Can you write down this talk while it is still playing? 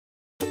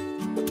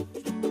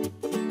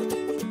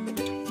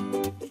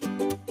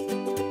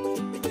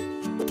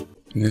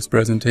In this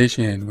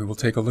presentation, we will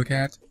take a look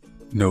at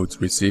notes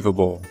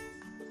receivable.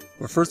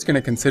 We're first going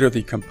to consider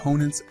the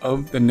components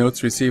of the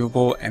notes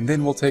receivable, and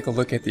then we'll take a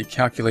look at the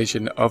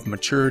calculation of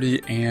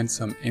maturity and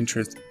some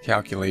interest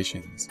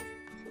calculations.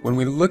 When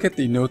we look at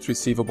the notes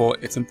receivable,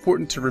 it's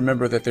important to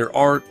remember that there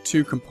are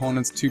two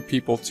components, two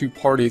people, two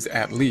parties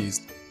at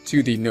least,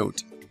 to the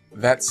note.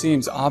 That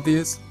seems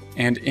obvious,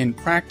 and in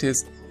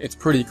practice, it's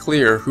pretty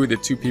clear who the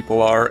two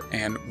people are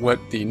and what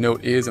the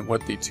note is and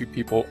what the two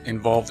people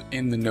involved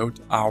in the note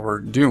are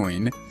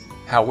doing.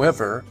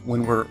 However,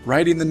 when we're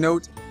writing the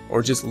note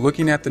or just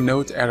looking at the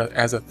note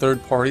as a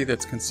third party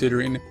that's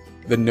considering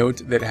the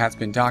note that has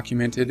been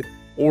documented,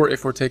 or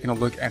if we're taking a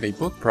look at a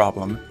book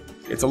problem,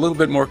 it's a little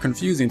bit more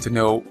confusing to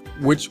know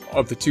which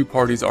of the two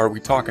parties are we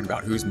talking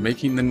about, who's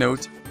making the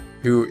note,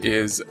 who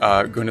is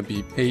going to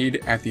be paid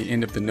at the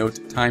end of the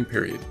note time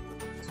period.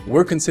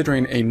 We're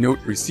considering a note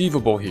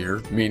receivable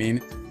here,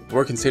 meaning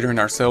we're considering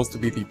ourselves to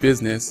be the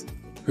business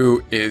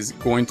who is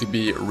going to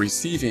be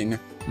receiving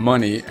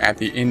money at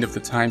the end of the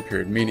time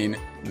period, meaning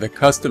the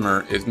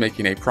customer is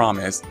making a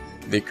promise.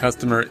 The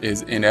customer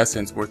is, in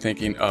essence, we're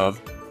thinking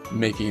of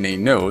making a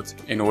note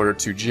in order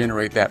to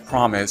generate that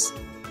promise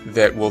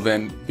that will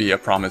then be a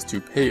promise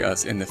to pay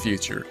us in the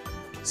future.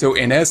 So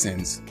in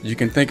essence, you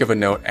can think of a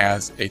note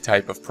as a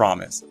type of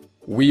promise.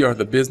 We are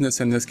the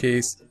business in this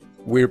case.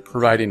 We're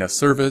providing a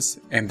service,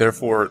 and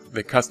therefore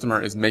the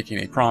customer is making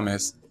a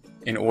promise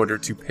in order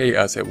to pay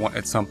us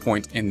at some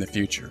point in the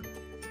future.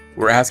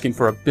 We're asking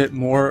for a bit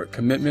more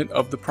commitment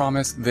of the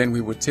promise than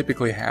we would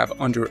typically have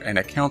under an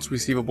accounts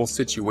receivable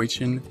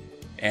situation,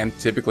 and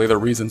typically the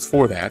reasons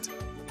for that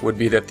would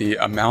be that the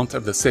amount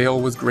of the sale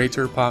was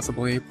greater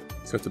possibly,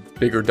 so it's a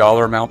bigger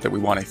dollar amount that we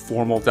want a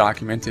formal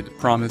documented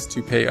promise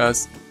to pay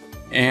us,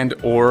 and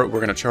or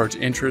we're going to charge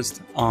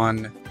interest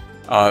on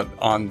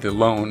the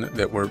loan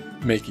that we're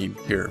making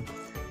here.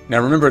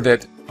 Now remember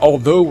that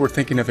although we're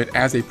thinking of it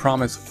as a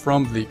promise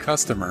from the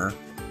customer,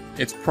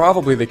 it's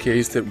probably the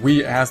case that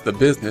we as the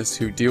business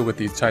who deal with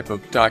these type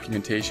of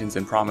documentations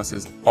and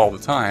promises all the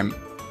time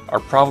are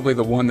probably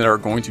the one that are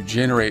going to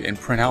generate and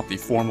print out the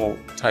formal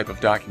type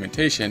of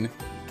documentation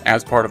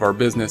as part of our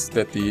business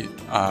that the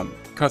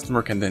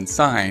customer can then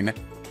sign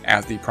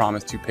as the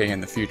promise to pay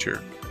in the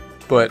future.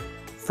 But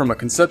from a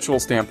conceptual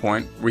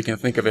standpoint, we can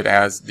think of it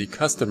as the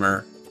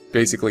customer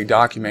basically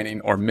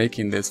documenting or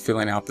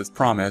filling out this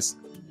promise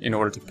in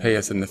order to pay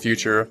us in the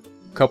future.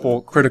 A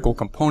couple critical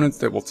components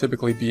that will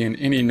typically be in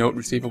any note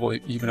receivable,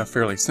 even a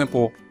fairly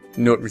simple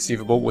note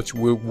receivable, which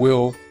we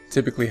will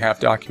typically have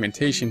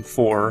documentation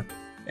for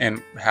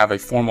and have a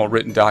formal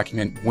written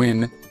document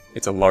when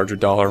it's a larger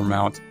dollar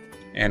amount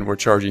and we're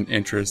charging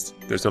interest.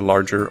 There's a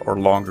larger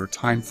or longer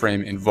time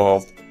frame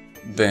involved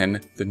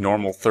than the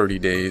normal 30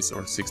 days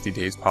or 60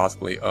 days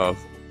possibly of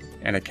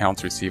an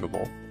accounts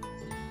receivable.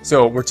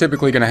 So we're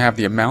typically going to have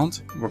the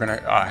amount. We're going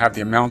to have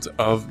the amount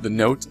of the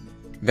note.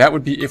 That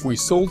would be if we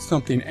sold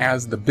something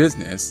as the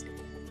business,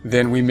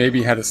 then we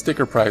maybe had a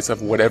sticker price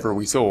of whatever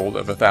we sold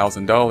of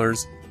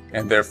 $1,000,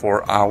 and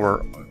therefore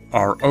are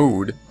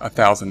owed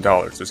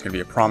 $1,000. There's going to be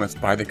a promise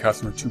by the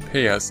customer to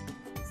pay us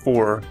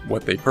for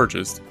what they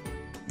purchased.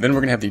 Then we're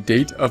going to have the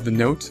date of the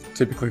note,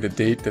 typically the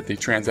date that the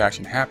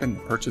transaction happened,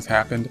 the purchase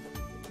happened.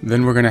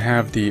 Then we're going to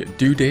have the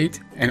due date,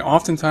 and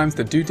oftentimes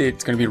the due date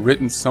is going to be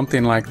written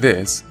something like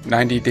this: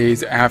 90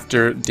 days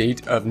after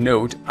date of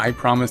note, I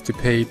promise to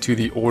pay to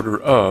the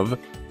order of,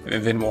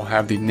 and then we'll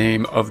have the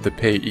name of the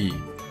payee.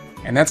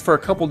 And that's for a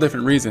couple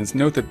different reasons.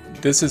 Note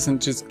that this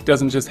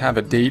doesn't just have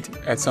a date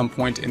at some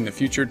point in the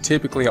future.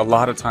 Typically, a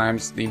lot of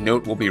times the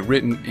note will be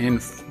written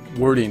in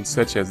wording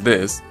such as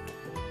this,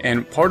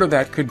 and part of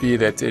that could be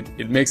that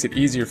it makes it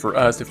easier for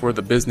us, if we're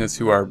the business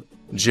who are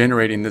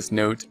generating this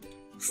note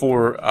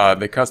for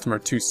the customer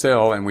to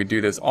sell, and we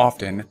do this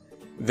often,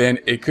 then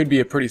it could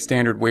be a pretty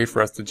standard way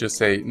for us to just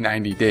say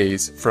 90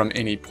 days from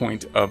any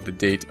point of the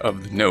date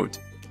of the note.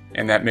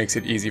 And that makes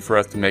it easy for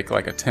us to make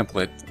like a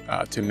template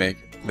to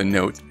make the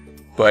note.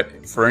 But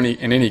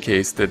in any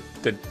case, the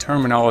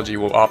terminology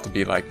will often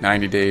be like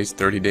 90 days,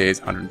 30 days,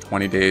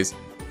 120 days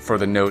for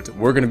the note.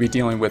 We're going to be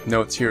dealing with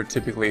notes here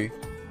typically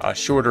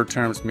shorter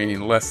terms,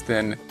 meaning less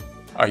than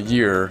a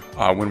year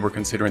when we're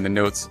considering the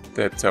notes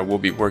that we'll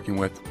be working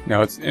with.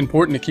 Now it's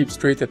important to keep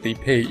straight that the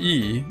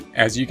payee,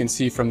 as you can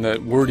see from the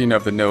wording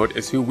of the note,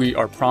 is who we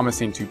are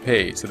promising to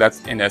pay. So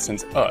that's in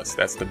essence us,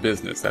 that's the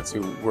business, that's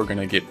who we're going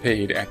to get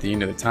paid at the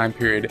end of the time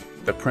period,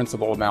 the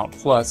principal amount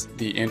plus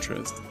the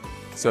interest.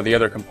 So the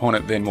other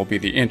component then will be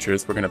the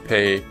interest. We're going to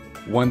pay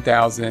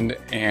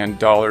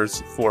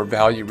 $1,000 for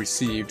value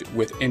received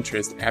with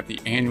interest at the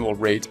annual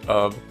rate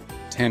of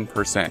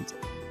 10%.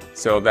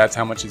 So that's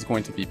how much is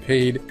going to be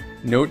paid.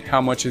 Note how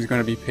much is going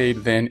to be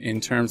paid then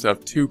in terms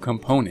of two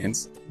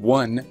components.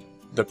 One,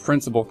 the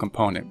principal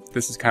component.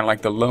 This is kind of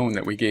like the loan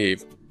that we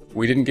gave.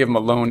 We didn't give them a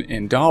loan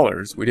in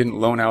dollars. We didn't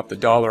loan out the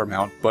dollar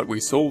amount, but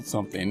we sold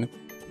something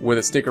with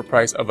a sticker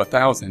price of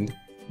 $1,000,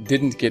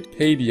 didn't get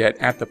paid yet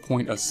at the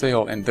point of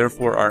sale, and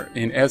therefore are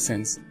in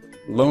essence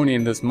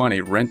loaning this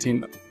money,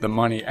 renting the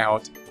money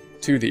out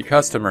to the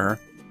customer,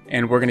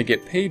 and we're going to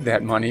get paid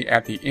that money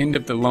at the end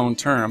of the loan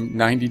term,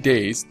 90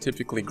 days,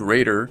 typically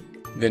greater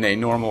than a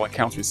normal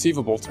accounts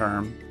receivable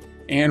term,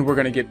 and we're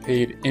going to get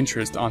paid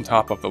interest on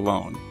top of the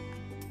loan.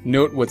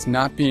 Note what's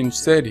not being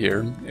said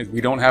here is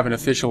we don't have an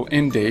official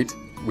end date.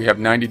 We have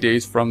 90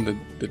 days from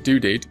the due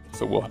date,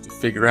 so we'll have to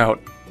figure out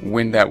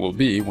when that will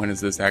be. When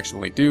is this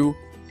actually due?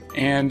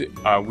 And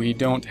we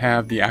don't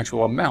have the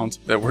actual amount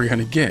that we're going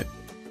to get.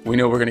 We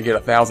know we're going to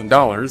get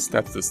 $1,000,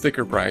 that's the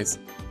sticker price,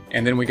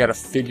 and then we got to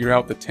figure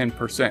out the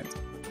 10%.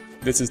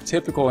 This is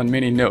typical in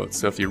many notes,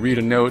 so if you read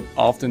a note,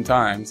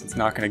 oftentimes it's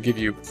not going to give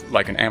you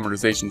like an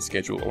amortization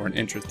schedule or an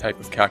interest type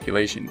of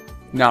calculation.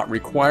 Not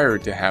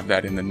required to have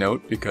that in the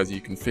note because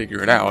you can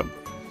figure it out,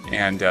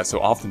 and so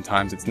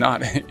oftentimes it's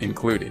not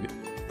included.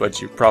 But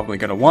you're probably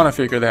going to want to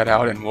figure that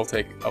out, and we'll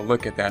take a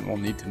look at that, and we'll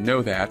need to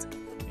know that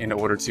in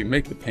order to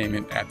make the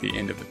payment at the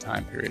end of the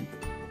time period.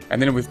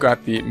 And then we've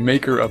got the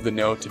maker of the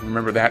note, and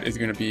remember that is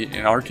going to be,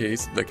 in our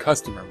case, the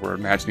customer. We're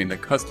imagining the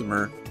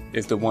customer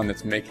is the one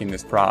that's making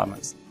this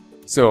promise.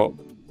 So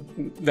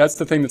that's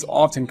the thing that's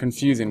often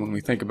confusing when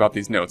we think about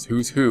these notes.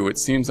 Who's who? It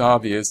seems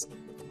obvious,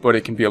 but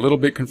it can be a little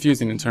bit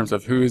confusing in terms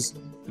of who's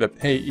the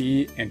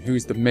payee and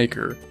who's the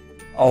maker.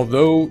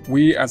 Although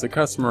we as a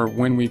customer,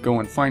 when we go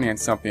and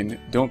finance something,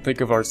 don't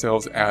think of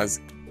ourselves as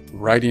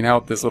writing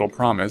out this little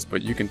promise,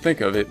 but you can think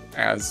of it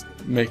as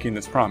making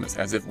this promise,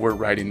 as if we're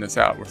writing this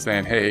out. We're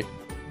saying, hey,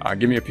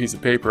 give me a piece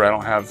of paper. I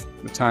don't have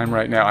the time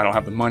right now. I don't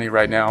have the money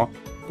right now,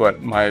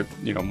 but my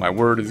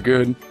word is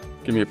good.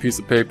 Give me a piece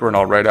of paper and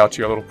I'll write out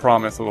you a little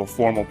promise, a little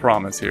formal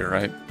promise here,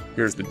 right?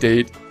 Here's the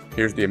date.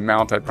 Here's the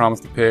amount I promise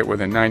to pay it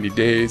within 90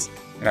 days.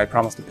 And I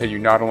promise to pay you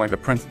not only the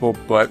principal,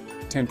 but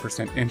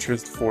 10%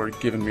 interest for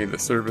giving me the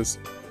service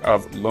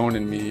of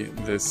loaning me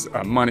this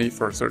money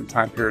for a certain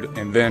time period.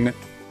 And then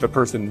the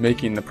person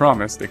making the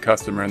promise, the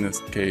customer in this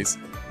case,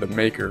 the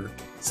maker,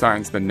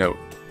 signs the note.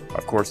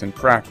 Of course, in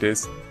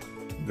practice,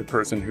 the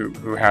person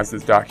who has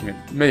this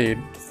document made,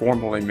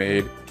 formally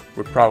made,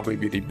 would probably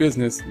be the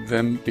business,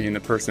 them being the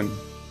person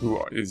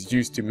who is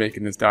used to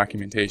making this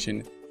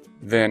documentation,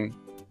 then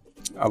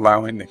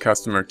allowing the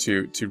customer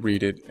to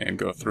read it and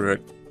go through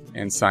it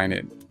and sign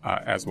it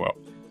as well.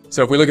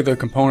 So if we look at the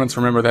components,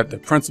 remember that the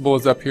principal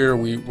is up here.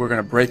 We're going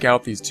to break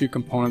out these two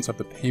components of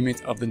the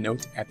payment of the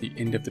note at the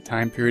end of the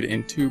time period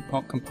in two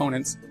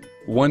components.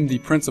 One, the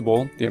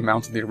principal, the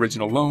amount of the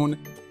original loan.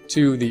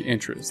 Two, the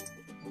interest.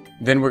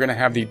 Then we're going to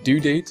have the due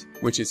date,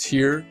 which is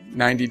here,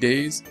 90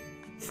 days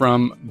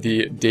from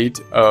the date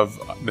of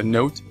the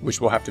note,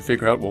 which we'll have to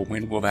figure out, well,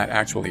 when will that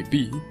actually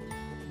be?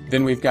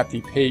 Then we've got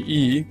the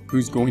payee,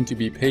 who's going to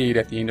be paid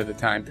at the end of the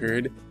time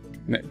period.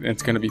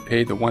 It's going to be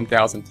paid the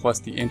 $1,000 plus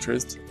the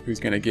interest, who's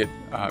going to get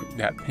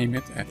that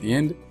payment at the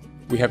end.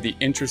 We have the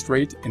interest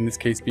rate, in this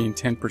case being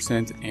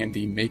 10%, and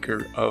the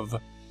maker of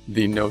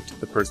the note,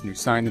 the person who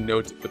signed the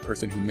note, the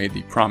person who made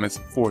the promise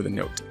for the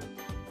note.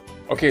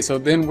 Okay, so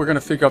then we're going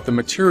to figure out the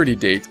maturity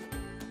date.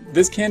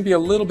 This can be a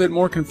little bit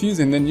more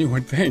confusing than you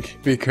would think,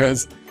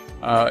 because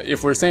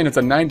if we're saying it's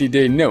a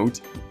 90-day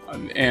note,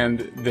 and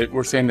that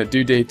we're saying the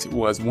due date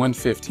was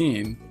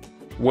 1/15,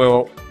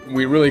 well,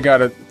 we really got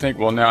to think,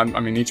 well, now, I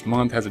mean, each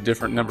month has a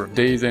different number of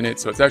days in it,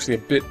 so it's actually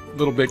a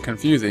little bit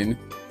confusing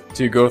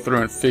to go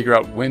through and figure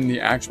out when the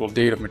actual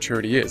date of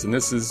maturity is. And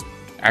this is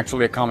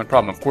actually a common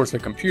problem. Of course, a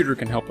computer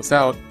can help us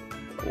out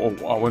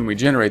when we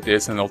generate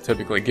this, and they'll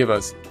typically give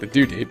us the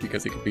due date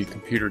because it can be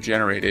computer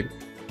generated.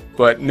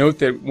 But note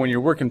that when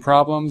you're working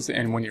problems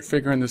and when you're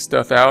figuring this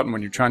stuff out and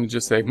when you're trying to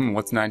just say,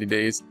 what's 90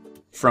 days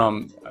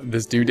from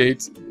this due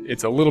date,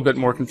 it's a little bit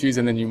more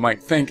confusing than you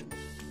might think.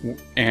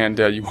 And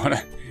you want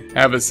to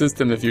have a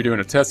system, if you're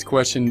doing a test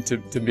question, to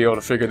be able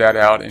to figure that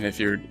out. And if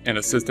you're in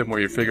a system where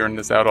you're figuring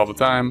this out all the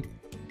time,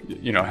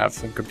 have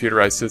some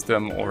computerized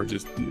system, or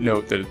just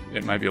note that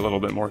it might be a little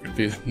bit more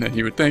confusing than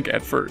you would think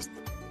at first.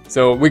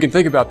 So we can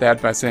think about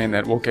that by saying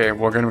that, okay,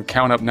 we're going to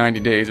count up 90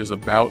 days. There's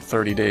about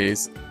 30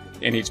 days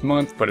in each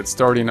month, but it's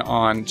starting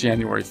on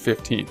January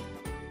 15th.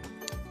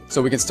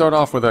 So we can start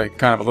off with a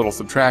kind of a little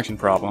subtraction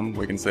problem.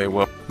 We can say,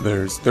 well,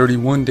 there's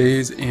 31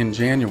 days in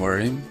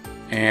January,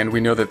 and we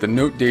know that the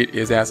note date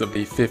is as of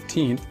the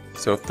 15th,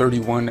 so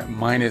 31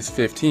 minus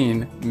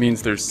 15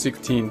 means there's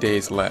 16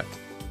 days left.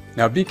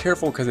 Now be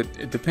careful, because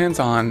it depends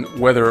on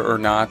whether or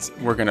not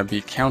we're going to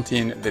be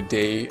counting the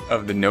day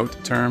of the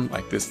note term,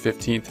 like this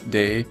 15th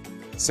day.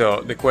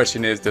 So the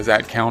question is, does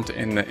that count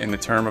in the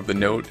term of the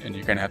note? And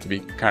you're going to have to be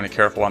kind of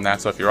careful on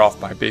that. So if you're off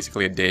by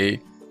basically a day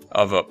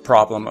of a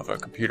problem, of a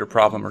computer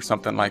problem or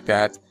something like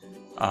that,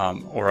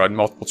 or a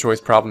multiple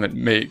choice problem that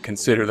may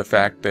consider the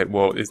fact that,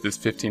 well, is this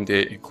 15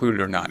 day included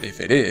or not?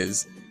 If it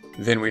is,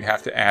 then we'd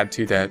have to add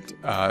to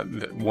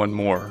that one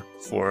more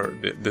for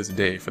this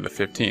day, for the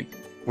 15th.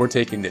 We're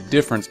taking the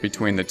difference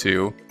between the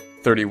two,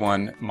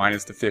 31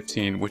 minus the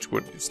 15, which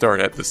would start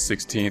at the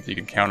 16th. You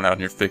can count it out on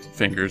your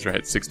fingers,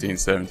 right? 16,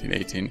 17,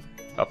 18,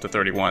 up to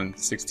 31,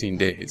 16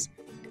 days.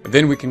 And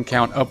then we can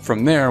count up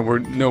from there.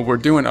 We're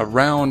doing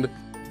around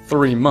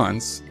 3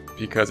 months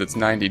because it's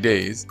 90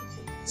 days.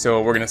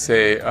 So we're going to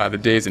say the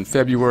days in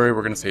February,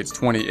 we're going to say it's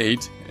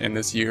 28 in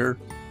this year.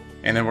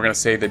 and then we're going to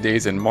say the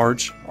days in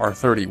March are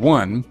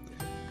 31,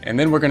 and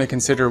then we're going to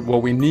consider,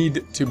 well, we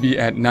need to be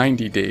at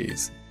 90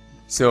 days.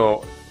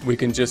 So we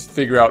can just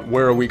figure out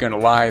where are we going to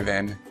lie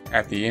then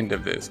at the end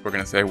of this. We're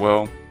going to say,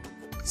 well,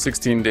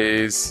 16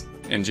 days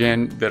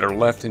that are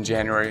left in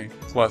January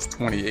plus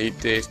 28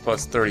 days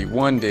plus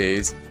 31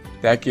 days,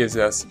 that gives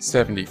us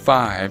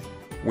 75.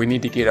 We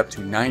need to get up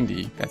to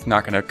 90. That's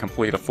not going to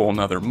complete a full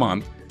another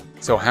month.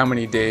 So how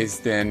many days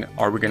then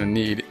are we going to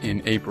need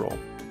in April?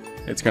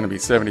 It's going to be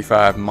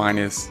 75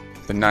 minus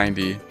the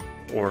 90,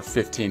 or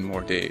 15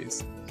 more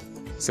days.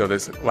 So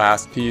this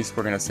last piece,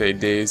 we're going to say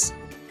days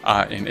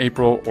in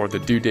April, or the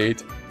due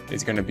date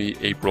is going to be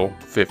April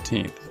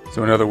 15th.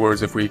 So in other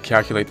words, if we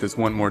calculate this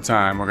one more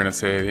time, we're going to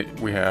say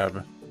we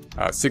have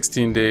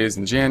 16 days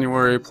in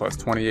January, plus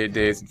 28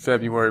 days in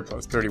February,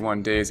 plus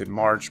 31 days in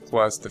March,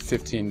 plus the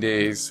 15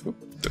 days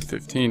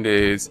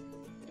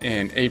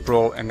in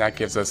April, and that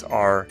gives us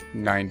our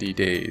 90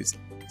 days.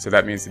 So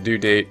that means the due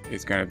date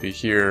is going to be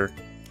here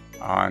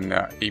on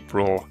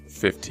April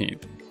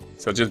 15th.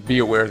 So just be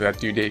aware that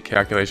due date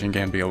calculation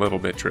can be a little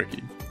bit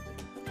tricky.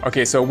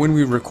 Okay, so when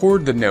we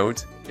record the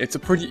note, it's a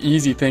pretty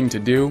easy thing to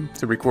do,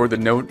 to record the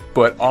note,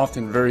 but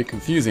often very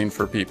confusing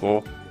for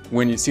people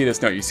when you see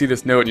this note. You see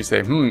this note and you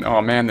say,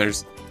 oh man,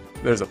 there's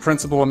a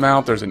principal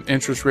amount, there's an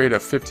interest rate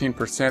of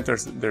 15%,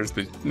 there's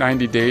the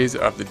 90 days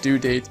of the due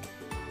date.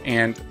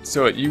 And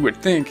so you would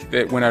think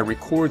that when I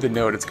record the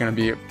note, it's going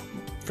to be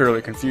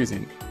fairly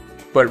confusing.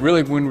 But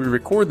really, when we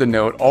record the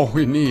note, all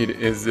we need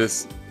is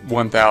this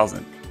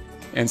 1,000.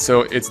 And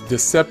so it's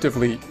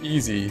deceptively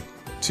easy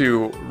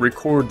to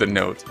record the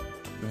note.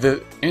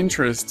 The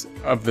interest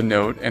of the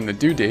note and the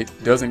due date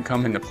doesn't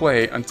come into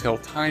play until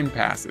time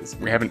passes.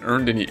 We haven't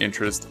earned any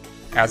interest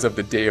as of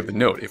the day of the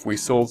note. If we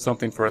sold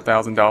something for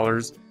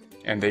 $1,000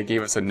 and they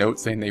gave us a note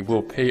saying they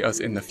will pay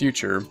us in the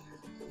future,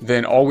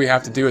 then all we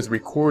have to do is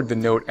record the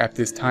note at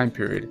this time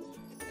period.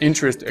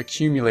 Interest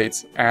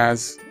accumulates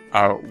as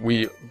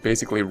we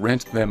basically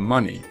rent them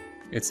money.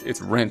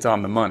 It's rent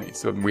on the money.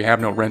 So we have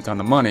no rent on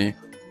the money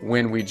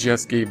when we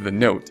just gave the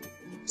note.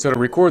 So to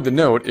record the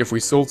note, if we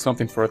sold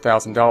something for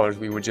 $1,000,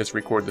 we would just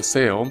record the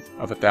sale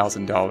of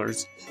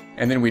 $1,000,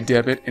 and then we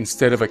debit,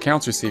 instead of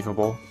accounts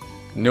receivable,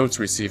 notes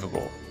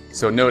receivable.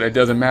 So note, it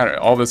doesn't matter.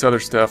 All this other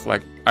stuff,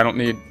 like, I don't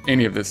need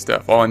any of this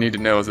stuff. All I need to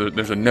know is that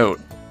there's a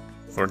note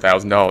for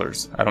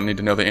 $1,000. I don't need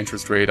to know the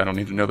interest rate. I don't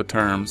need to know the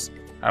terms.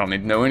 I don't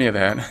need to know any of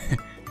that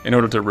in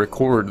order to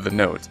record the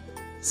note.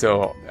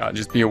 So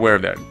just be aware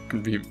of that.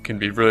 It can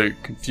be really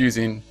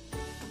confusing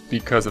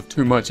because of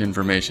too much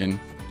information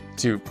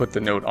to put the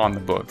note on the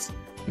books.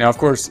 Now, of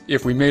course,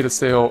 if we made a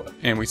sale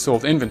and we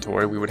sold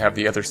inventory, we would have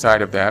the other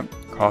side of that,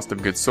 cost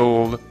of goods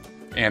sold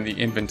and the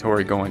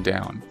inventory going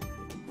down.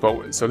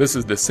 But so this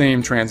is the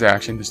same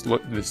transaction.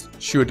 This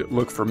should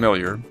look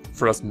familiar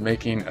for us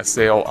making a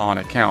sale on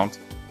account.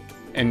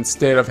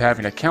 Instead of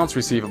having accounts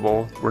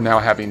receivable, we're now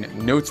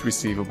having notes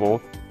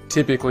receivable,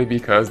 typically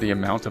because the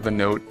amount of the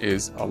note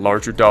is a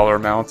larger dollar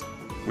amount.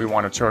 We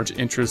want to charge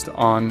interest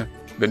on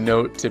the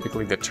note,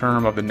 typically the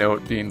term of the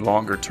note being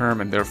longer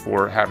term and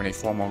therefore having a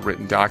formal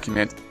written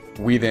document.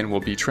 We then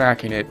will be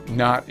tracking it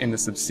not in the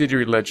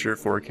subsidiary ledger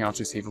for accounts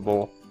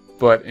receivable,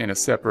 but in a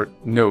separate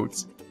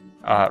notes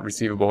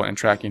receivable, and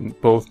tracking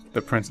both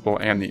the principal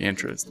and the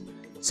interest.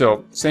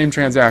 So same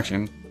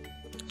transaction,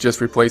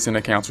 just replacing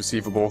accounts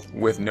receivable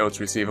with notes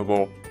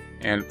receivable,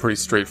 and pretty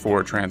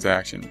straightforward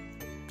transaction.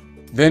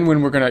 Then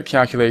when we're going to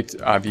calculate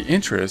the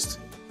interest,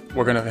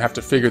 we're going to have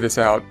to figure this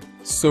out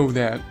so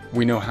that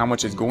we know how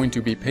much is going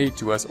to be paid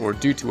to us or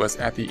due to us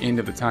at the end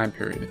of the time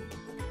period.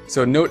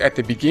 So note, at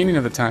the beginning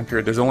of the time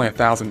period, there's only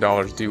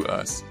 $1,000 due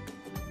us.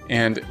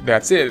 And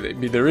that's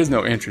it. There is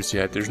no interest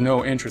yet. There's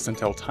no interest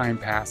until time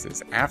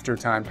passes. After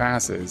time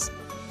passes,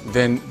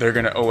 then they're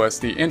going to owe us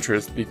the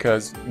interest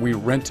because we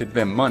rented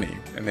them money,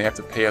 and they have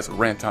to pay us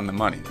rent on the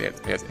money. They have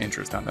to pay us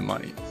interest on the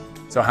money.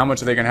 So how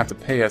much are they going to have to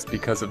pay us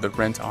because of the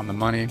rent on the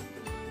money?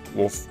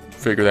 We'll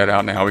figure that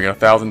out now. We got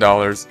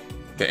 $1,000.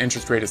 The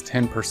interest rate is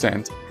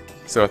 10%.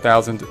 So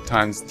 1,000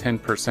 times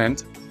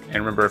 10%. And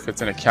remember, if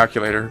it's in a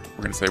calculator,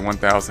 we're going to say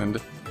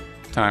 1,000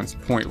 times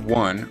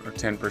 0.1, or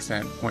 10%.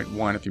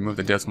 0.1, if you move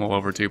the decimal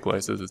over two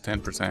places, is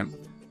 10%.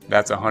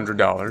 That's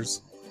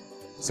 $100.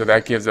 So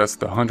that gives us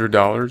the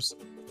 $100.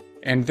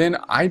 And then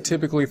I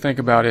typically think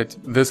about it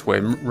this way.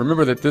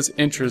 Remember that this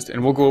interest,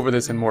 and we'll go over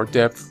this in more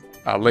depth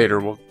later,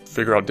 we'll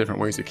figure out different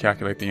ways to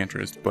calculate the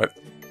interest, but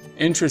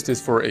interest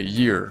is for a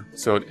year.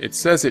 So it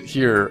says it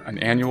here, an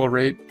annual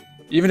rate.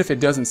 Even if it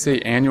doesn't say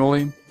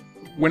annually,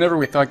 whenever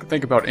we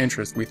think about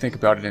interest, we think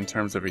about it in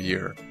terms of a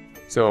year.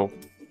 So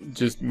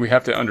we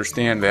have to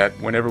understand that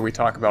whenever we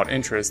talk about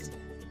interest,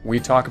 we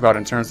talk about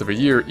in terms of a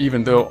year,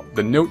 even though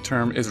the note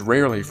term is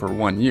rarely for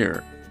 1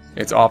 year.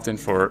 It's often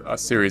for a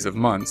series of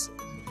months.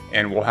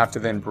 And we'll have to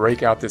then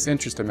break out this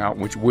interest amount,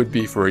 which would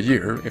be for a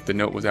year, if the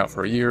note was out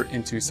for a year,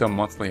 into some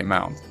monthly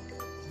amount.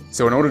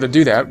 So in order to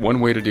do that, one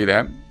way to do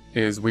that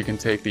is we can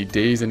take the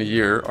days in a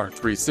year are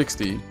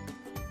 360,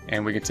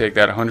 and we can take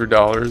that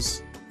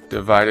 $100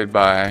 divided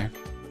by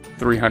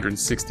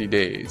 360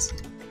 days.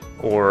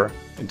 or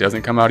it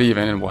doesn't come out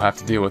even, and we'll have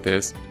to deal with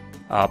this,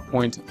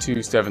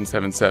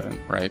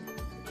 0.2777, right?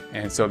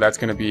 And so that's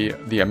going to be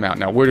the amount.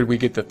 Now, where did we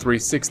get the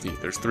 360?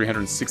 There's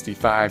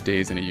 365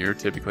 days in a year,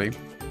 typically.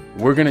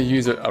 We're going to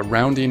use a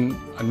rounding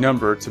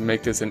number to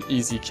make this an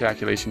easy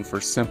calculation for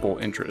simple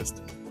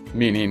interest,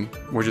 meaning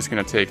we're just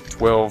going to take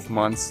 12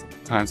 months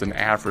times an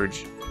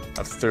average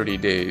of 30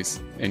 days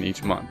in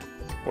each month,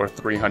 or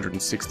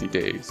 360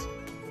 days.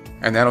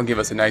 And that'll give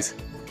us a nice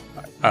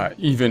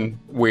even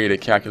way to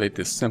calculate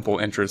this simple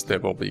interest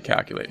that we'll be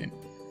calculating.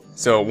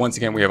 So once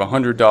again, we have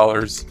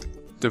 $100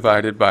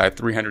 divided by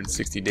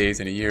 360 days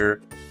in a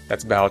year.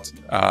 That's about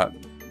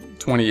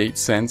 28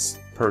 cents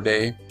per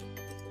day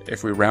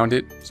if we round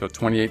it, so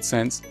 28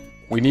 cents.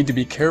 We need to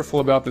be careful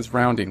about this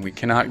rounding. We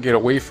cannot get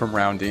away from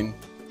rounding.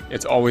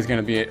 It's always going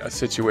to be a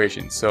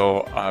situation.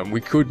 So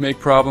we could make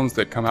problems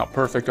that come out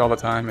perfect all the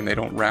time and they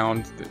don't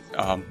round,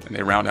 and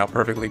they round out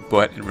perfectly,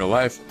 but in real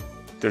life,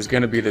 there's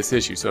going to be this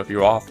issue. So if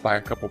you're off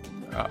by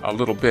a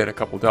little bit, a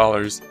couple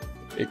dollars,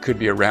 it could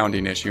be a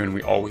rounding issue, and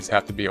we always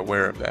have to be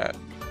aware of that.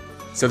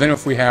 So then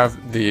if we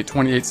have the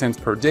 28 cents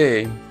per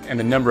day and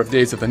the number of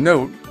days of the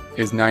note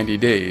is 90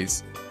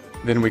 days,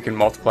 then we can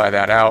multiply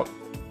that out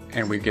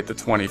and we get the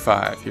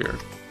 25 here.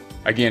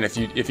 Again, if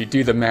you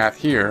do the math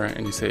here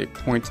and you say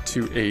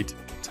 0.28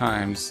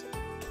 times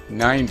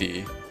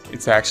 90,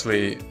 it's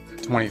actually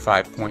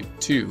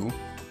 25.2,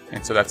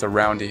 and so that's a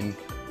rounding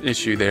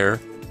issue there.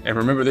 And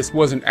remember, this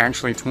wasn't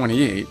actually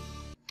 28.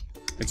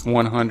 It's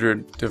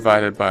 100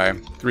 divided by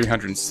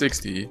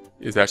 360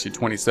 is actually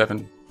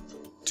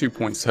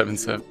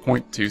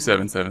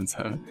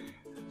 2.777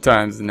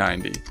 times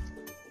 90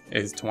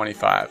 is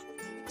 25.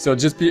 So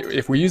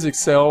if we use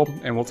Excel,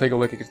 and we'll take a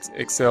look at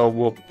Excel,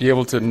 we'll be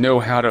able to know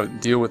how to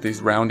deal with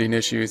these rounding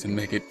issues and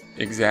make it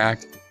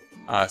exact.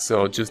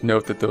 So just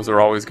note that those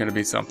are always going to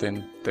be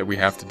something that we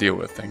have to deal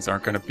with. Things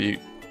aren't going to be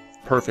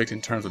perfect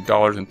in terms of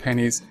dollars and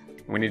pennies.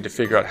 We need to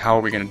figure out how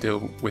are we going to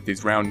deal with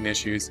these rounding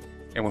issues.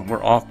 And when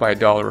we're off by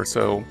 $1 or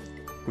so,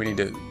 we need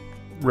to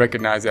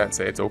recognize that and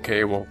say it's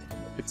okay, well,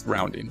 it's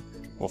rounding.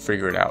 We'll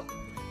figure it out.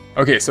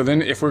 Okay, so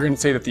then if we're going to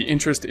say that the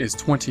interest is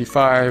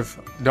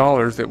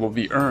 $25 that will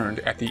be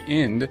earned at the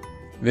end,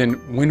 then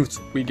when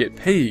we get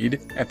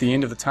paid at the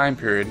end of the time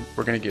period,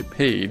 we're going to get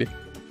paid,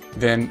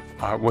 then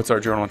what's our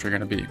journal entry going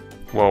to be?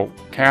 Well,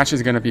 cash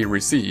is going to be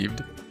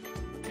received,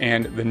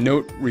 and the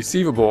note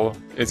receivable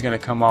is going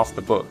to come off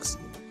the books.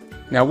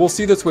 Now we'll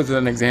see this with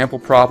an example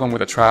problem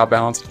with a trial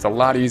balance. It's a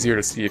lot easier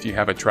to see if you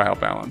have a trial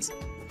balance.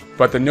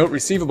 But the note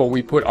receivable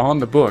we put on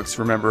the books,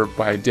 remember,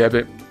 by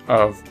debit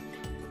of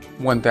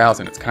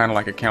 1,000. It's kind of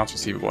like accounts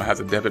receivable. It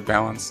has a debit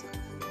balance.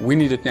 We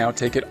need to now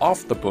take it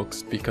off the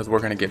books because we're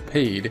going to get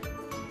paid.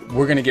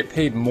 We're going to get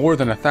paid more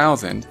than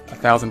 1,000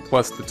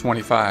 plus the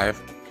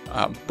 25,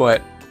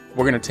 but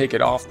we're going to take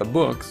it off the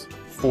books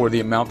for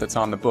the amount that's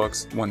on the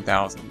books,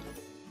 1,000.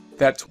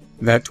 That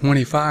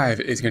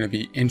 25 is going to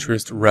be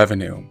interest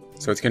revenue.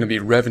 So it's going to be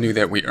revenue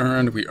that we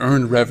earned. We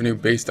earned revenue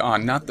based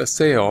on not the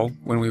sale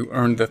when we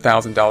earned the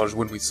 $1,000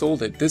 when we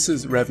sold it. This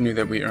is revenue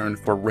that we earned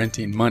for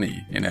renting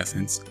money, in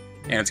essence.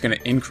 And it's going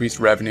to increase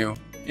revenue,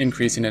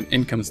 increasing an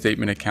income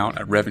statement account,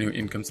 a revenue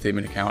income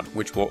statement account,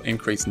 which will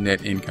increase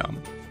net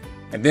income.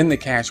 And then the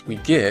cash we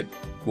get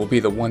will be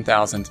the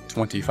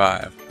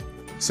 1,025.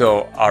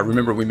 So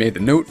remember, we made the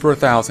note for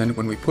 1,000.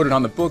 When we put it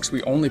on the books,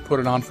 we only put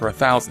it on for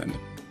 1,000.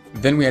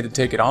 Then we had to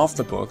take it off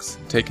the books,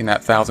 taking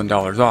that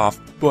 $1,000 off.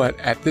 But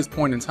at this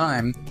point in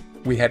time,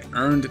 we had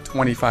earned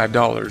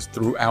 $25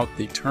 throughout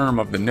the term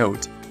of the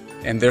note,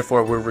 and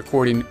therefore we're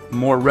recording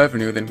more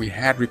revenue than we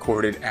had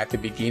recorded at the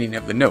beginning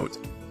of the note,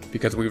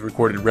 because we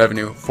recorded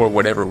revenue for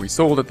whatever we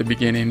sold at the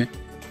beginning.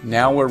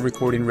 Now we're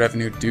recording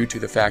revenue due to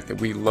the fact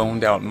that we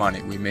loaned out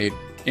money. We made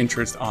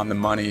interest on the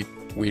money.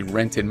 We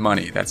rented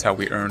money. That's how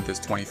we earned this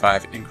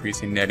 25,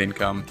 increasing net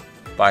income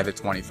by the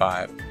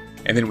 25.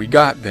 And then we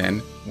got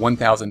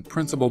 1,000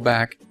 principal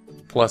back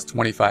plus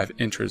 25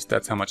 interest.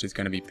 That's how much is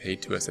going to be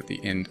paid to us at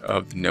the end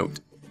of the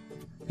note.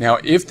 Now,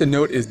 if the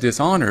note is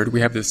dishonored,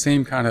 we have the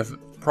same kind of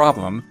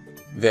problem,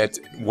 that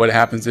what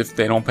happens if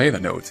they don't pay the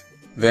note?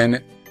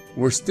 Then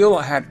we're still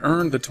had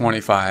earned the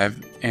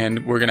 25,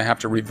 and we're going to have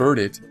to revert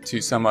it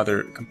to some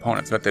other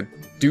components. But the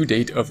due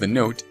date of the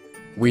note,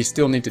 we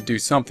still need to do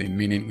something,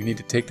 meaning we need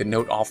to take the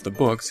note off the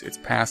books. It's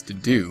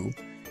past due.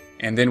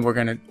 And then we're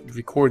going to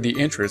record the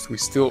interest. We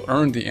still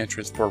earned the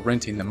interest for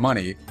renting the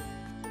money.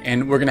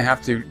 And we're going to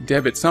have to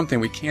debit something.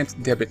 We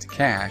can't debit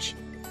cash.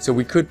 So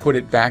we could put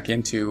it back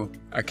into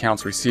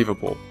accounts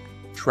receivable,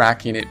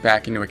 tracking it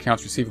back into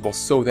accounts receivable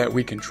so that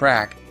we can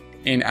track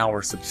in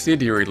our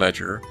subsidiary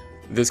ledger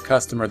this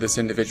customer, this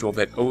individual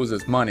that owes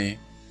us money,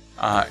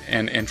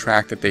 and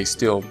track that they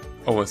still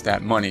owe us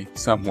that money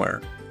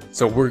somewhere.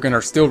 So we're going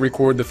to still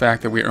record the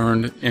fact that we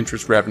earned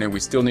interest revenue.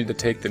 We still need to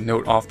take the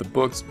note off the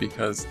books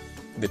because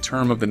the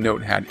term of the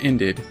note had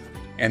ended,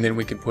 and then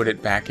we can put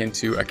it back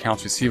into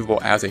accounts receivable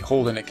as a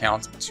holding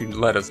account to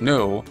let us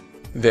know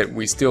that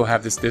we still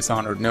have this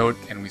dishonored note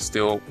and we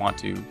still want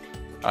to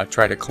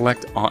try to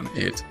collect on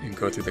it and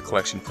go through the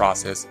collection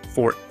process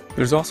for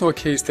There's also a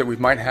case that we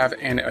might have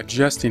an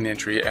adjusting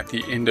entry at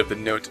the end of the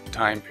note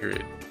time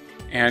period.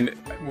 And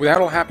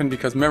that'll happen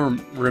because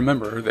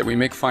remember that we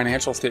make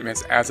financial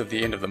statements as of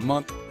the end of the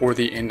month or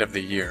the end of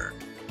the year.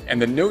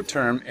 And the note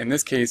term in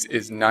this case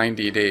is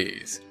 90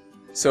 days.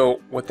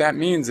 So what that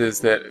means is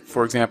that,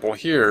 for example,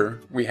 here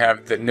we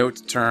have the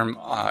note term,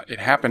 it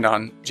happened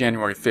on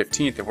January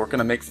 15th, and we're going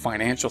to make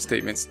financial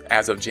statements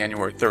as of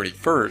January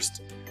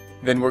 31st.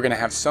 Then we're going to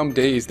have some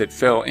days that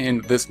fell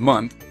in this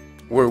month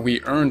where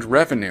we earned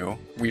revenue,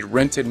 we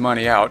rented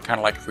money out, kind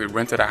of like if we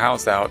rented a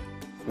house out,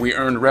 we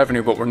earned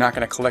revenue, but we're not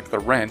going to collect the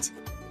rent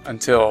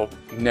until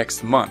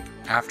next month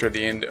after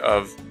the end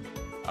of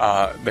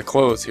the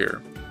close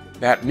here.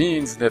 That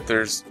means that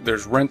there's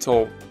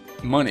rental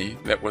money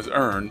that was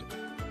earned,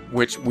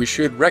 which we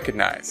should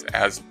recognize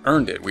as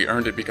earned it. We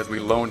earned it because we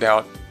loaned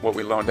out what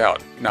we loaned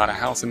out. Not a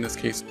house in this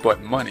case,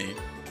 but money.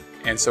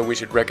 And so we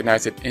should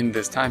recognize it in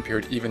this time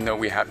period even though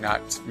we have not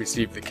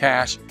received the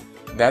cash.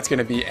 That's going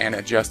to be an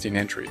adjusting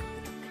entry.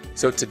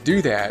 So to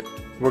do that,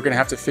 we're going to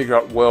have to figure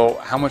out, well,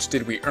 how much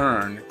did we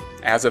earn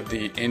as of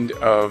the end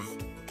of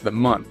the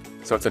month?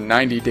 So it's a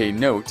 90-day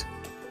note,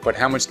 but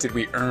how much did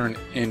we earn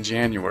in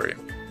January?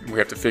 We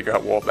have to figure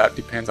out, well, that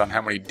depends on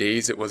how many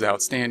days it was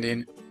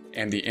outstanding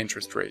and the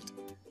interest rate.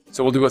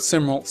 So we'll do a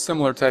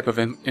similar type of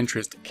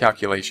interest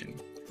calculation.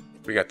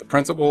 We got the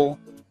principal,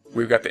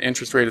 we've got the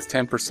interest rate is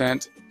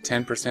 10%,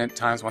 10%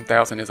 times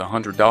 1,000 is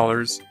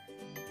 $100.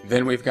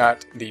 Then we've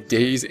got the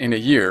days in a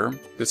year.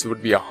 This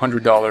would be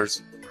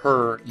 $100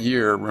 per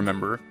year,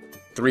 remember.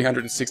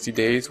 360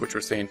 days, which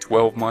we're saying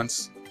 12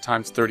 months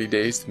times 30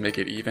 days to make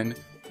it even.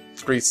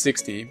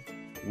 360,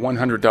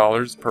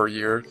 $100 per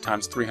year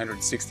times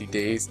 360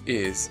 days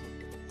is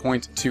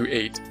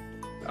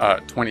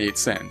 0.28, 28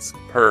 cents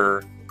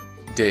per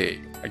day.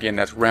 Again,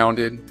 that's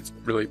rounded. It's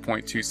really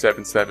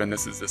 0.277.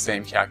 This is the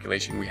same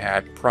calculation we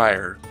had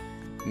prior.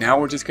 Now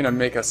we're just going to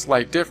make a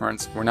slight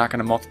difference. We're not going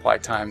to multiply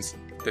times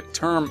the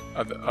term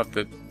of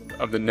the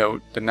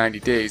note, the 90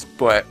 days,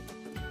 but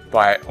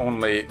by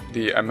only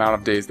the amount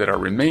of days that are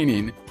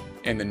remaining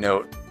in the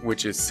note,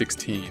 which is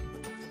 16.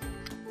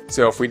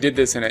 So if we did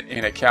this in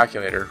a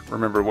calculator,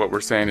 remember what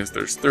we're saying is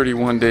there's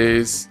 31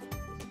 days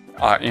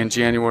in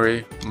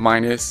January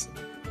minus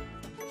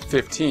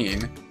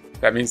 15.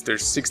 That means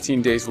there's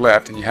 16 days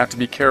left, and you have to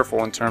be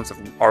careful in terms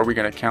of, are we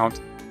going to count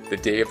the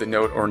day of the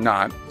note or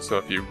not? So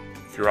if you're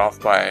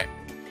off by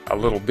a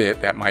little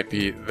bit, that might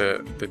be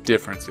the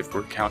difference if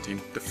we're counting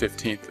the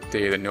 15th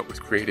day the note was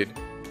created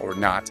or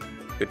not.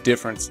 The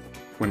difference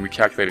when we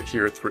calculate it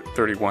here,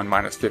 31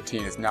 minus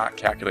 15 is not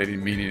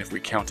calculating, meaning if we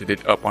counted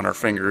it up on our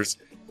fingers,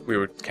 we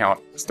would count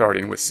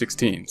starting with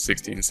 16,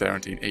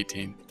 17,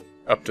 18,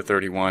 up to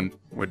 31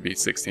 would be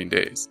 16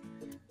 days.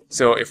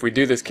 So if we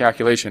do this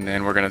calculation,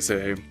 then we're going to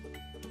say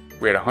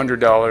we had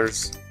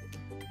 $100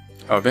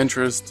 of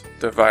interest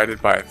divided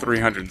by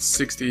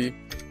 360.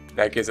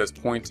 That gives us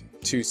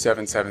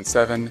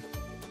 0.2777,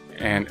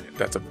 and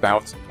that's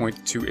about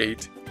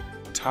 0.28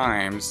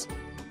 times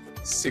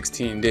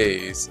 16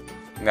 days,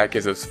 and that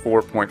gives us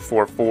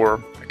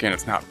 4.44. Again,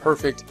 it's not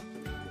perfect,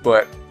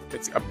 but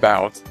it's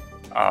about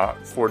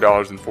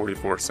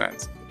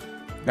 $4.44.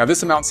 Now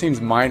this amount seems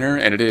minor,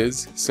 and it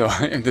is, so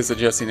in this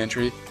adjusting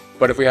entry,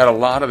 but if we had a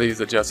lot of these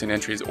adjusting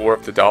entries, or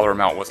if the dollar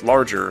amount was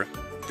larger,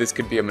 this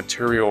could be a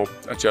material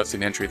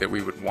adjusting entry that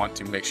we would want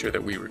to make sure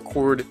that we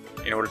record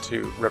in order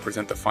to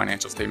represent the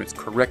financial statements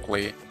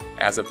correctly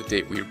as of the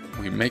date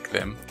we make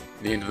them,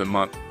 the end of the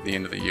month, the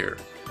end of the year.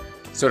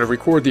 So to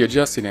record the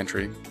adjusting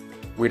entry,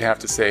 we'd have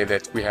to say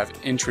that we have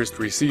interest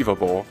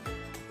receivable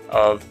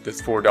of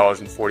this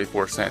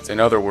 $4.44. In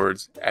other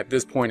words, at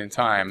this point in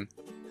time,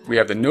 we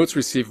have the notes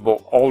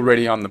receivable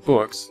already on the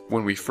books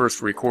when we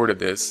first recorded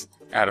this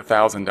at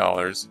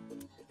 $1,000.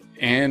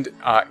 And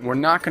we're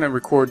not going to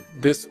record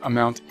this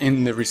amount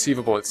in the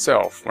receivable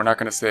itself. We're not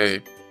going to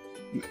say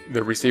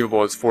the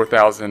receivable is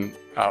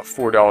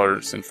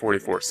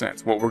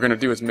 $4,004.44. What we're going to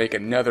do is make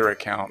another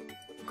account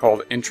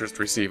called interest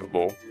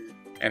receivable,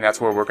 and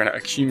that's where we're going to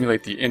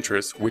accumulate the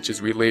interest, which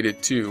is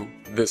related to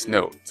this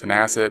note. It's an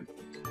asset.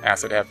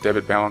 Asset have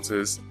debit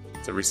balances.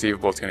 It's a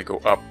receivable. It's going to go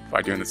up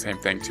by doing the same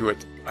thing to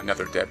it,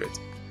 another debit.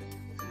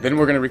 Then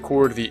we're going to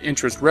record the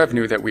interest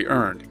revenue that we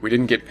earned. We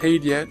didn't get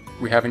paid yet.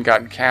 We haven't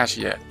gotten cash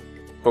yet.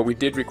 But we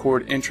did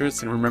record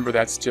interest, and remember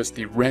that's just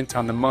the rent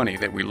on the money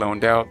that we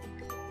loaned out.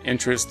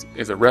 Interest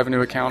is a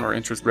revenue account, or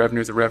interest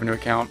revenue is a revenue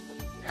account,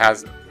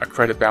 has a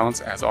credit balance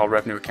as all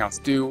revenue accounts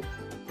do.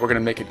 We're going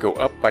to make it go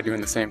up by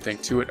doing the same thing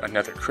to it,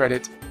 another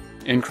credit,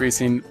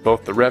 increasing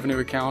both the revenue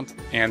account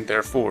and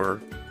therefore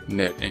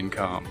net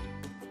income.